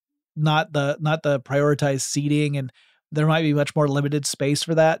the prioritized seating, and there might be much more limited space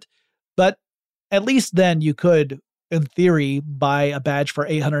for that. But at least then you could, in theory, buy a badge for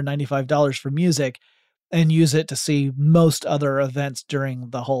 $895 for music and use it to see most other events during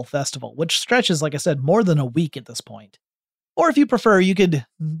the whole festival, which stretches, like I said, more than a week at this point. Or if you prefer, you could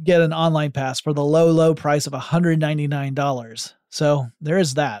get an online pass for the low price of $199. So there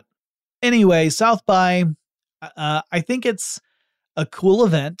is that. Anyway, South by, I think it's a cool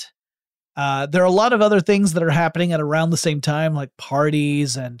event. There are a lot of other things that are happening at around the same time, like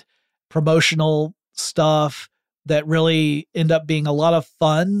parties and promotional stuff that really end up being a lot of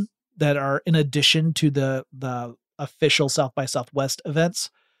fun that are in addition to the official South by Southwest events.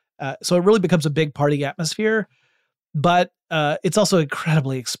 So it really becomes a big party atmosphere, but it's also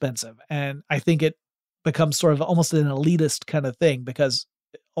incredibly expensive. And I think it becomes sort of almost an elitist kind of thing because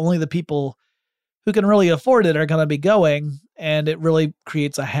only the people who can really afford it are going to be going. And it really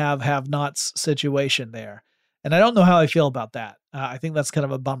creates a have-nots situation there. And I don't know how I feel about that. I think that's kind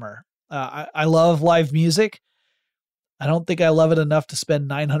of a bummer. I love live music. I don't think I love it enough to spend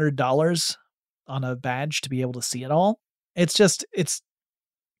 $900 on a badge to be able to see it all. It's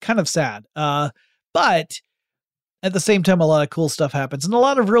kind of sad. But at the same time, a lot of cool stuff happens and a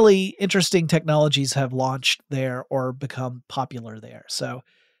lot of really interesting technologies have launched there or become popular there. So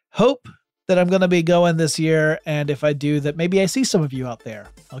hope that I'm going to be going this year. And if I do, that maybe I see some of you out there.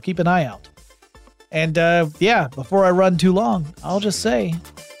 I'll keep an eye out. And before I run too long, I'll just say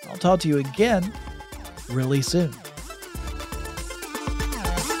I'll talk to you again really soon.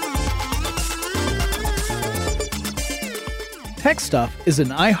 Tech Stuff is an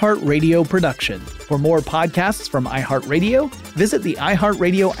iHeartRadio production. For more podcasts from iHeartRadio, visit the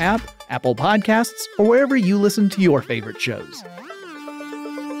iHeartRadio app, Apple Podcasts, or wherever you listen to your favorite shows.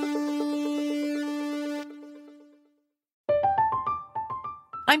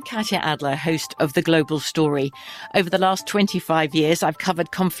 I'm Katya Adler, host of The Global Story. Over the last 25 years, I've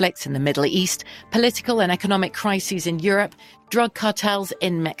covered conflicts in the Middle East, political and economic crises in Europe, drug cartels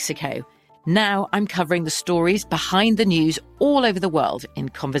in Mexico. Now I'm covering the stories behind the news all over the world in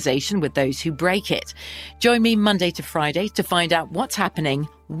conversation with those who break it. Join me Monday to Friday to find out what's happening,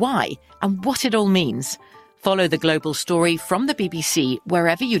 why, and what it all means. Follow The Global Story from the BBC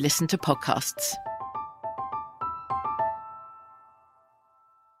wherever you listen to podcasts.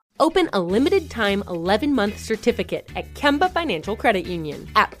 Open a limited-time 11-month certificate at Kemba Financial Credit Union.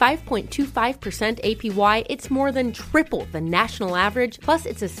 At 5.25% APY, it's more than triple the national average, plus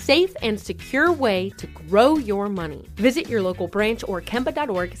it's a safe and secure way to grow your money. Visit your local branch or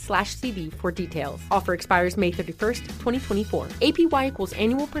kemba.org/cb for details. Offer expires May 31st, 2024. APY equals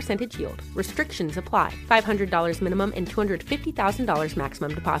annual percentage yield. Restrictions apply. $500 minimum and $250,000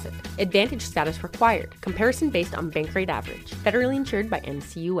 maximum deposit. Advantage status required. Comparison based on bank rate average. Federally insured by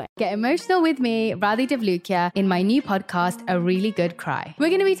NCUA. Get emotional with me, Radhi Devlukia, in my new podcast, A Really Good Cry. We're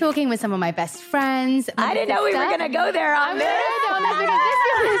going to be talking with some of my best friends. I didn't know we were going to go there on this.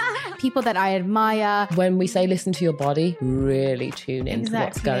 People that I admire. When we say listen to your body, really tune into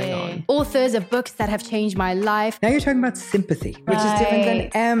what's going on. Authors of books that have changed my life. Now you're talking about sympathy, which is different than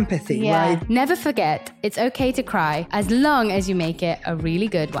empathy, right? Never forget, it's okay to cry as long as you make it a really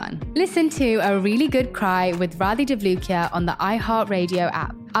good one. Listen to A Really Good Cry with Radhi Devlukia on the iHeartRadio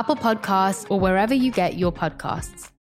app, Apple Podcasts, or wherever you get your podcasts.